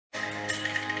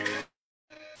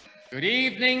Good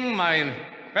evening, my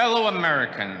fellow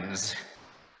Americans.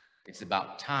 It's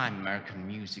about time American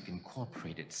music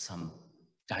incorporated some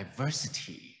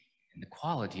diversity in the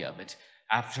quality of it.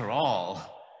 After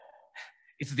all,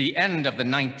 it's the end of the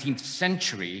 19th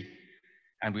century,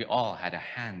 and we all had a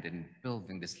hand in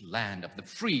building this land of the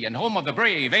free and home of the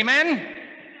brave. Amen?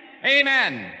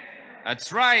 Amen.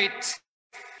 That's right.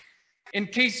 In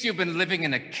case you've been living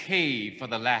in a cave for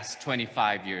the last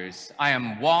 25 years, I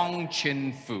am Wong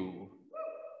Chin Foo,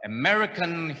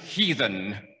 American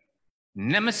heathen,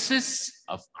 nemesis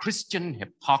of Christian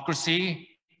hypocrisy,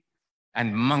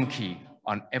 and monkey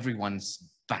on everyone's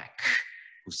back,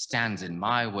 who stands in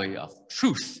my way of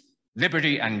truth,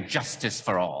 liberty, and justice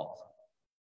for all.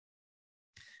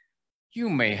 You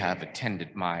may have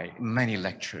attended my many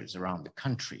lectures around the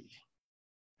country,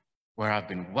 where I've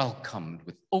been welcomed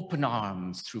with open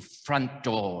arms through front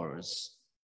doors,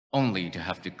 only to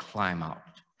have to climb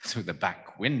out through the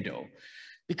back window,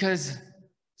 because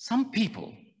some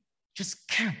people just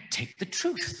can't take the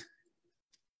truth.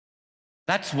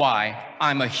 That's why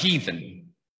I'm a heathen.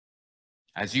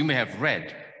 As you may have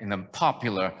read in the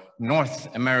popular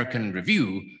North American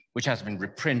Review, which has been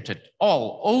reprinted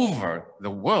all over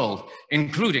the world,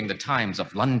 including the Times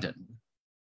of London.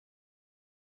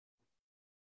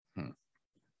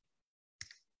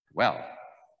 Well,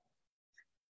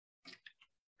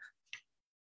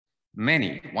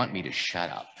 many want me to shut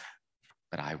up,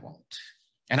 but I won't.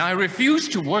 And I refuse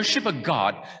to worship a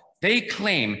God they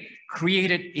claim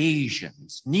created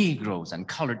Asians, Negroes, and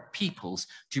colored peoples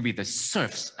to be the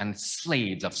serfs and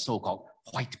slaves of so-called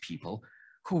white people,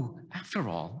 who, after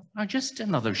all, are just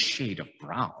another shade of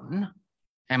brown.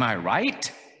 Am I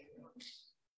right?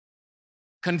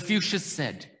 Confucius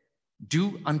said,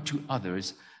 "Do unto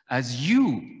others as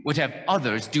you would have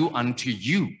others do unto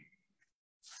you,"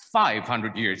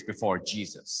 500 years before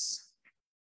Jesus.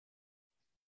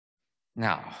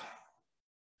 Now,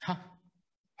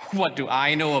 what do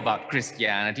I know about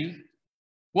Christianity?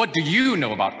 What do you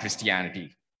know about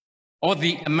Christianity or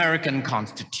the American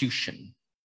Constitution?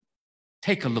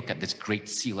 Take a look at this great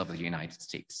seal of the United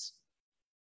States.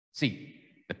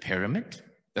 See, the pyramid,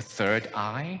 the third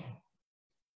eye,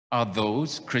 are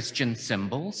those Christian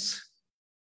symbols?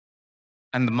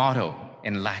 And the motto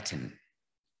in Latin,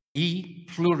 E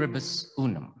pluribus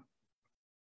unum.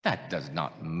 That does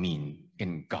not mean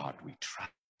in God we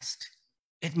trust.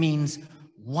 It means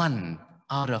one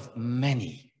out of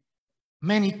many,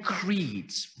 many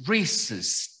creeds,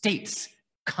 races, states,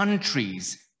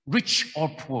 countries, rich or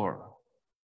poor.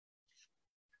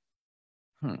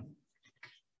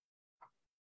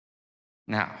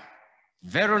 Now,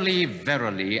 verily,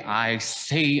 verily, I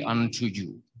say unto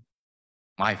you,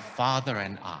 my Father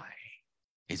and I,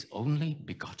 his only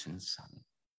begotten Son,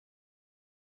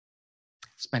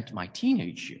 spent my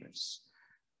teenage years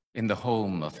in the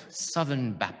home of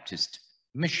Southern Baptist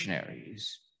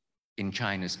missionaries in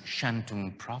China's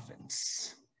Shantung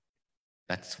province.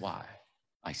 That's why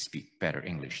I speak better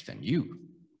English than you.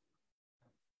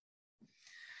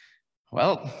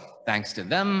 Well, thanks to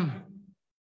them,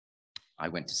 I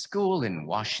went to school in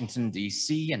Washington,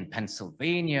 D.C. and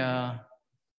Pennsylvania,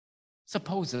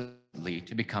 supposedly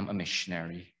to become a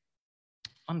missionary.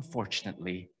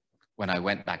 Unfortunately, when I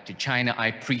went back to China,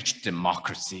 I preached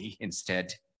democracy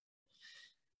instead.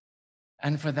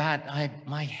 And for that,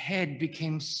 my head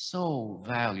became so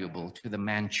valuable to the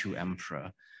Manchu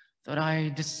emperor that I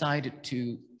decided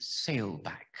to sail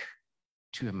back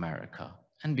to America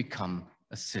and become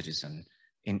a citizen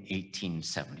in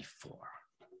 1874.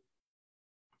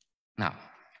 Now,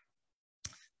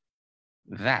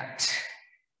 that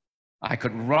I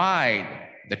could ride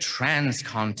the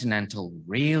transcontinental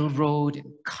railroad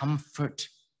in comfort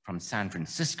from San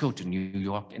Francisco to New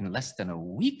York in less than a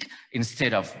week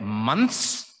instead of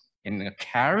months in a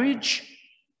carriage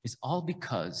is all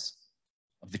because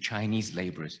of the Chinese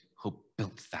laborers who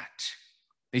built that.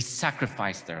 They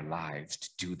sacrificed their lives to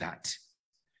do that.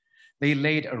 They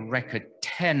laid a record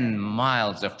 10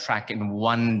 miles of track in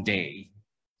one day,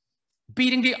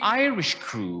 beating the Irish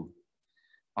crew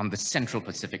on the Central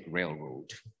Pacific Railroad.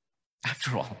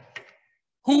 After all,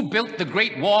 who built the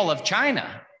Great Wall of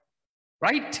China,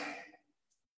 right?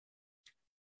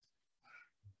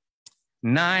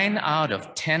 9 out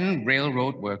of 10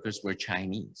 railroad workers were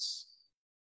Chinese.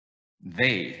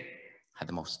 They had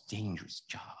the most dangerous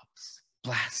jobs,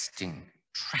 blasting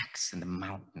tracks in the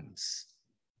mountains.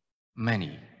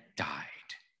 Many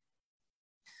died.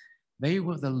 They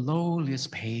were the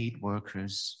lowliest paid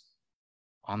workers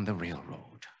on the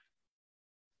railroad.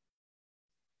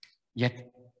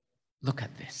 Yet, look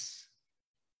at this.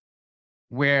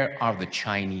 Where are the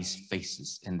Chinese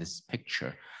faces in this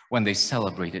picture when they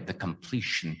celebrated the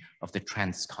completion of the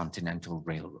Transcontinental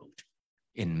Railroad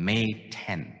in May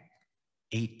 10,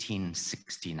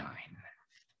 1869?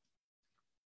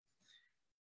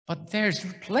 But there's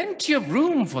plenty of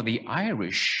room for the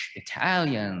Irish,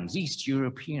 Italians, East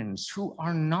Europeans who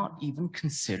are not even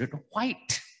considered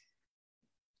white.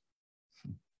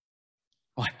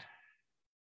 What?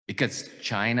 Because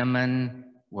Chinamen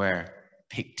wear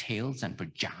pigtails and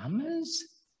pajamas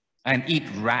and eat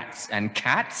rats and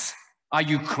cats? Are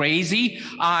you crazy?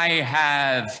 I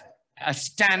have a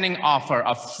standing offer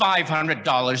of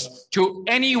 $500 to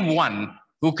anyone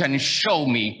who can show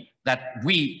me that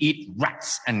we eat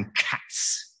rats and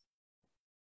cats.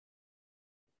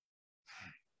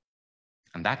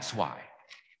 And that's why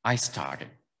I started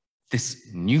this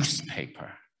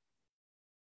newspaper.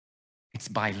 It's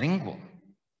bilingual,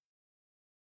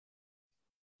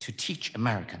 to teach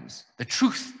Americans the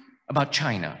truth about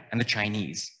China and the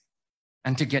Chinese,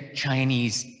 and to get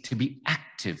Chinese to be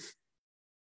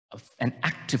an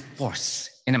active force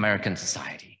in American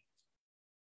society.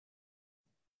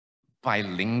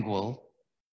 Bilingual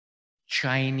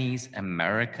Chinese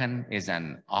American is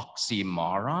an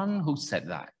oxymoron? Who said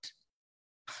that?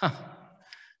 Huh.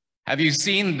 Have you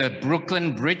seen the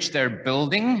Brooklyn Bridge they're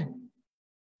building?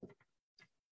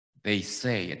 They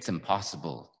say it's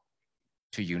impossible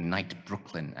to unite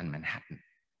Brooklyn and Manhattan,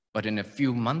 but in a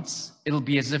few months, it'll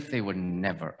be as if they were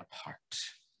never apart.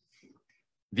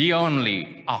 The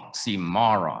only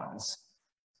oxymorons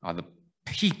are the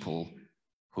people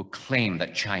who claim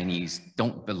that Chinese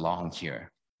don't belong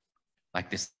here, like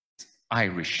this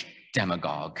Irish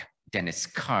demagogue, Dennis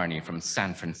Carney from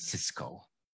San Francisco.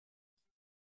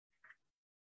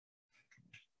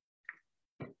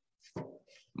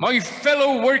 My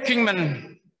fellow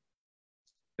workingmen,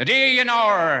 the day and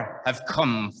hour have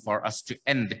come for us to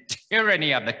end the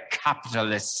tyranny of the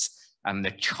capitalists and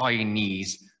the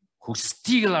Chinese who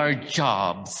steal our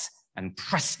jobs and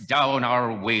press down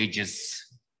our wages.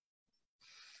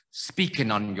 Speaking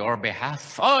on your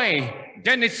behalf, I,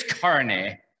 Dennis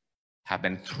Carney, have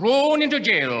been thrown into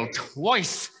jail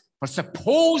twice for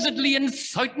supposedly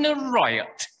inciting a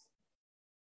riot.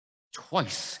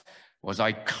 Twice was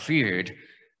I cleared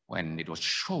when it was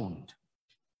shown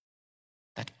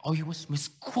that I was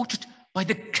misquoted by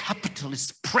the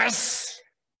capitalist press.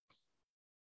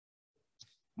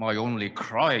 My only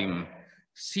crime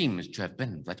seems to have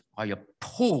been that I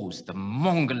oppose the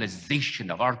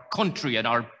Mongolization of our country and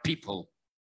our people.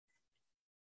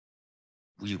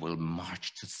 We will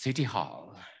march to City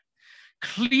Hall,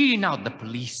 clean out the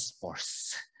police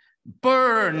force,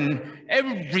 burn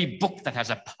every book that has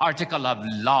a particle of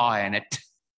law in it,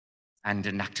 and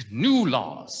enact new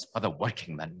laws for the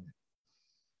workingmen.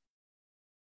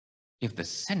 If the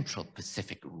Central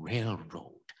Pacific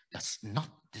Railroad does not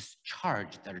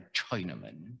discharge their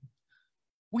Chinamen,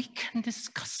 we can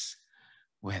discuss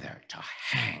whether to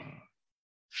hang,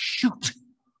 shoot,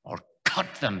 or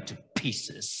cut them to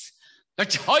pieces. The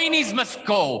Chinese must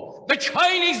go! The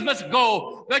Chinese must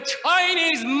go! The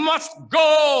Chinese must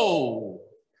go!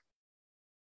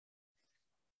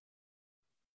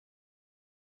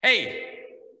 Hey!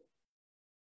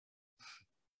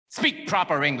 Speak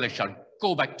proper English or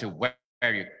go back to where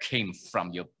you came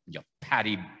from, you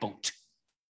paddy boat.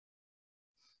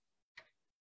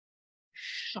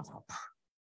 Shut up,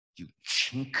 you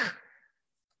chink.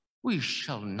 We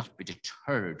shall not be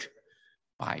deterred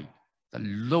by the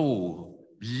low,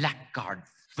 blackguard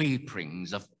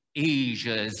vaporings of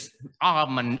Asia's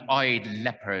almond-eyed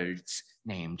leopards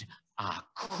named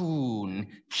Akun,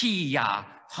 Kia,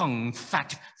 Hung,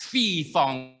 Fat, Fee,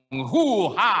 Fong,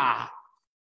 Hoo, Ha.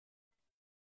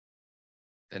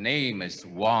 The name is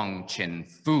Wong Chin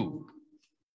Foo.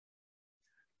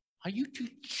 Are you too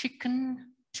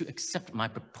chicken to accept my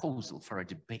proposal for a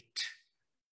debate?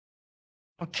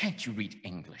 Or can't you read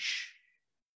English?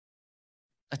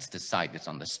 Let's decide this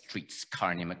on the streets,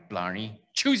 Carney McBlarney.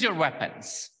 Choose your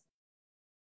weapons.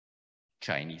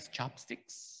 Chinese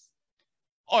chopsticks,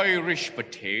 Irish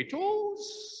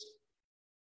potatoes,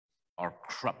 or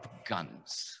Krupp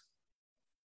guns.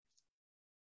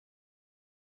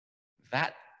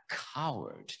 That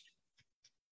coward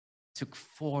took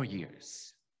 4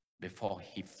 years before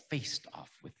he faced off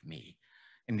with me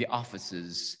in the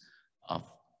offices of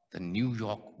the New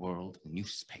York World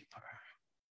newspaper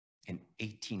in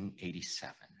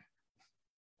 1887.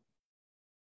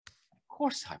 Of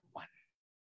course I won.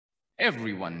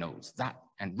 Everyone knows that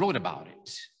and wrote about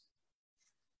it.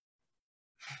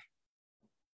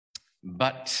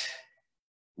 But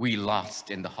we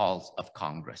lost in the halls of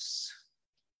Congress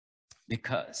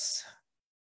because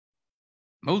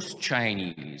Most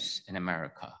Chinese in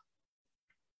America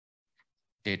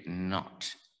did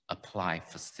not apply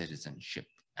for citizenship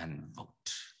and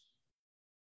vote.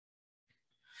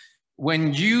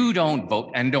 When you don't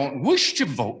vote and don't wish to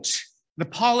vote, the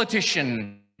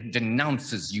politician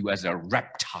denounces you as a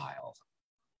reptile.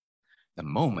 The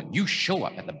moment you show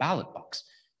up at the ballot box,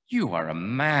 you are a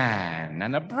man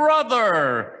and a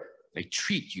brother. They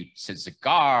treat you to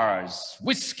cigars,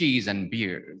 whiskeys, and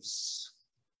beers.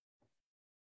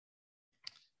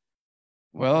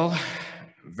 Well,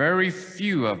 very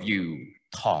few of you,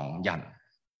 唐人,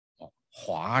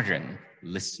华人,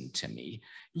 listen to me.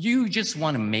 You just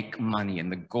want to make money in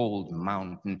the gold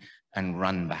mountain and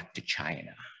run back to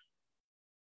China.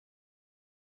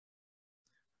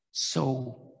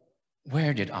 So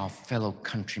where did our fellow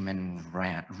countrymen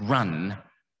run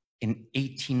in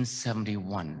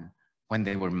 1871 when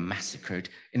they were massacred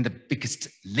in the biggest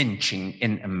lynching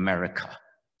in America,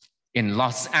 in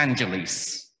Los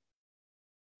Angeles?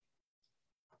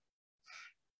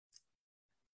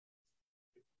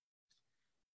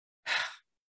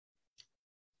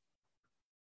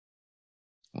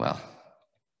 Well,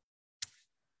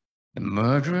 the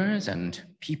murderers and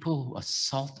people who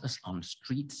assault us on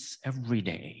streets every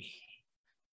day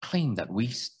claim that we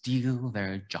steal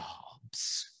their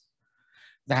jobs,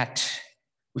 that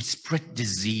we spread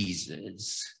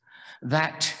diseases,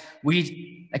 that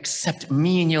we accept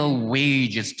menial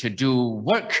wages to do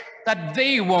work that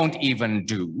they won't even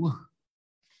do,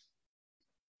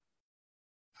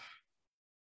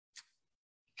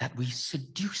 that we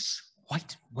seduce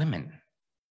white women,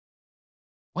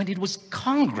 when it was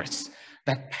Congress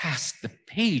that passed the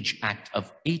Page Act of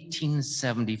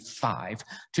 1875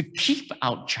 to keep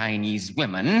out Chinese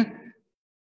women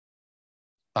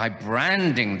by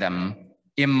branding them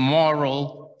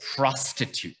immoral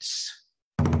prostitutes.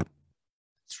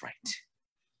 That's right.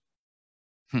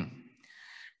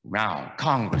 Now,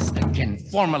 Congress again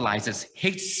formalizes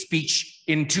hate speech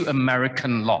into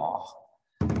American law.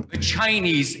 The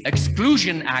Chinese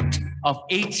Exclusion Act of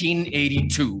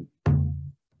 1882.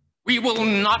 We will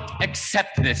not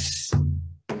accept this.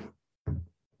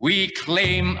 We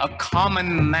claim a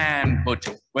common manhood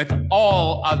with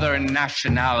all other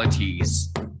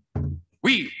nationalities.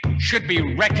 We should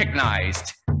be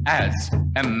recognized as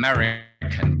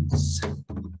Americans.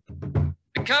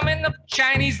 The coming of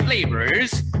Chinese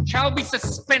laborers shall be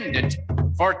suspended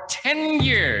for 10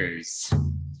 years.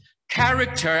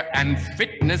 Character and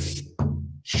fitness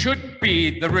should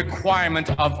be the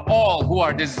requirement of all who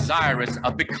are desirous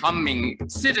of becoming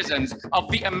citizens of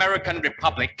the American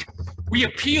Republic. We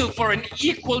appeal for an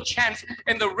equal chance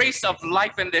in the race of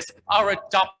life in this, our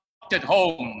adopted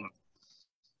home.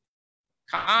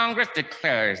 Congress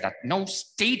declares that no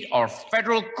state or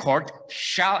federal court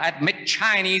shall admit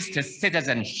Chinese to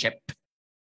citizenship.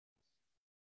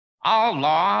 All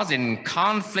laws in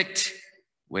conflict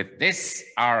with this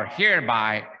are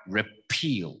hereby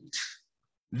repealed.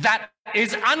 That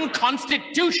is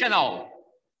unconstitutional.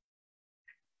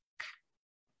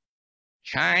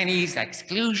 Chinese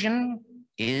exclusion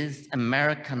is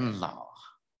American law.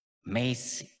 May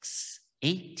 6,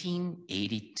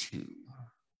 1882.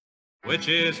 Which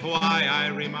is why I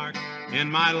remark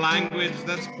in my language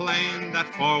that's plain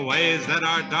that for ways that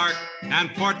are dark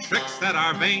and for tricks that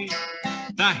are vain,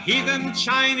 the heathen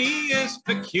Chinese is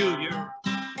peculiar,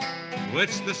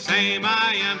 which the same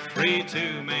I am free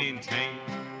to maintain.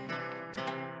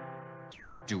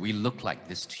 Do we look like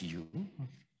this to you?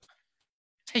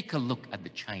 Take a look at the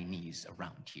Chinese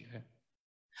around here.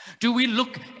 Do we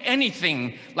look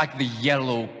anything like the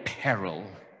Yellow Peril?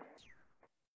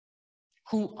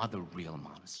 Who are the real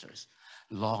monsters?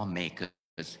 Lawmakers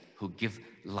who give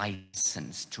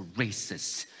license to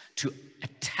racists to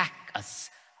attack us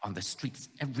on the streets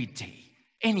every day.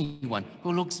 Anyone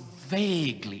who looks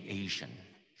vaguely Asian.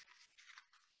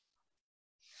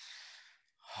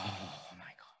 Oh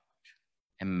my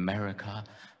God. America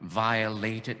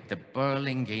violated the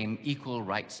Burlingame Equal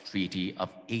Rights Treaty of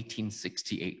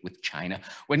 1868 with China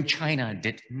when China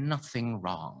did nothing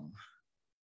wrong.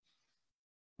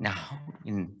 Now,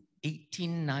 in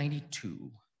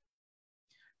 1892,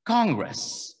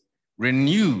 Congress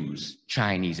renews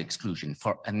Chinese exclusion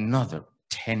for another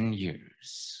 10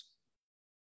 years.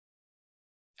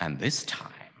 And this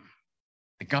time,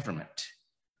 the government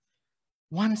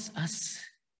wants us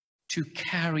to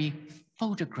carry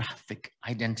photographic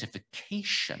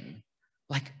identification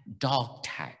like dog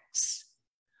tags,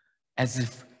 as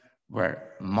if we're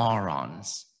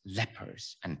morons,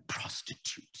 lepers, and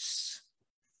prostitutes.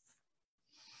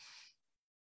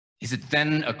 Is it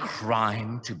then a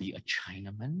crime to be a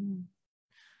Chinaman?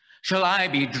 Shall I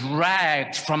be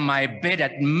dragged from my bed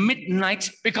at midnight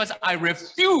because I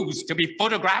refuse to be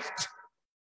photographed?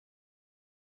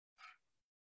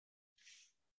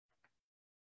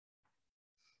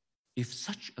 If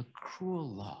such a cruel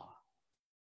law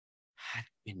had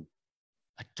been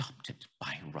adopted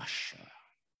by Russia,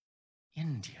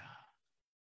 India,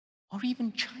 or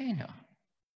even China,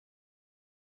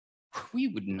 we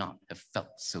would not have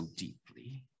felt so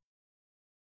deeply.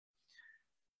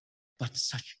 But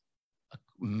such a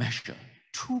measure,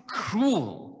 too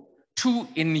cruel, too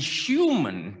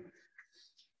inhuman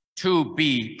to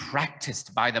be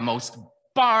practiced by the most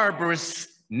barbarous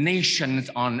nations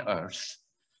on earth,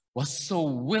 was so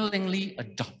willingly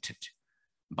adopted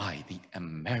by the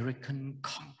American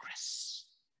Congress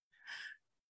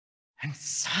and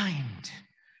signed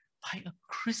by a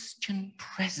Christian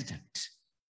president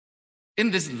in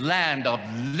this land of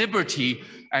liberty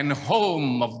and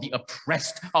home of the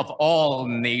oppressed of all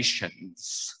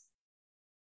nations.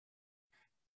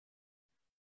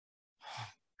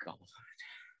 Oh, God.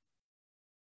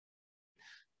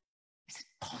 Is it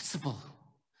possible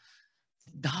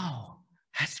thou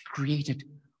hast created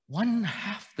one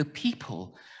half the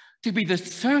people to be the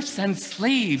serfs and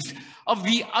slaves of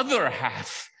the other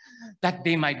half, that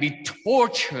they might be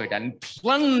tortured and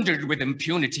plundered with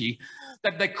impunity,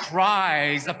 that the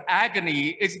cries of agony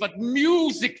is but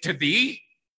music to thee?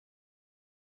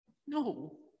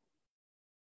 No,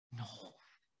 no.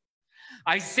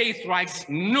 I say thrice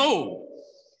no,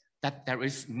 that there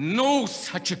is no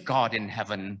such a God in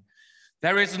heaven.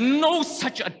 There is no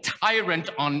such a tyrant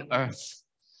on earth.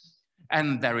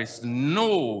 And there is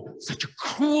no such a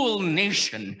cruel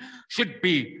nation should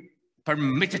be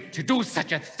permitted to do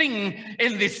such a thing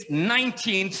in this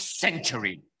 19th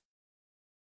century.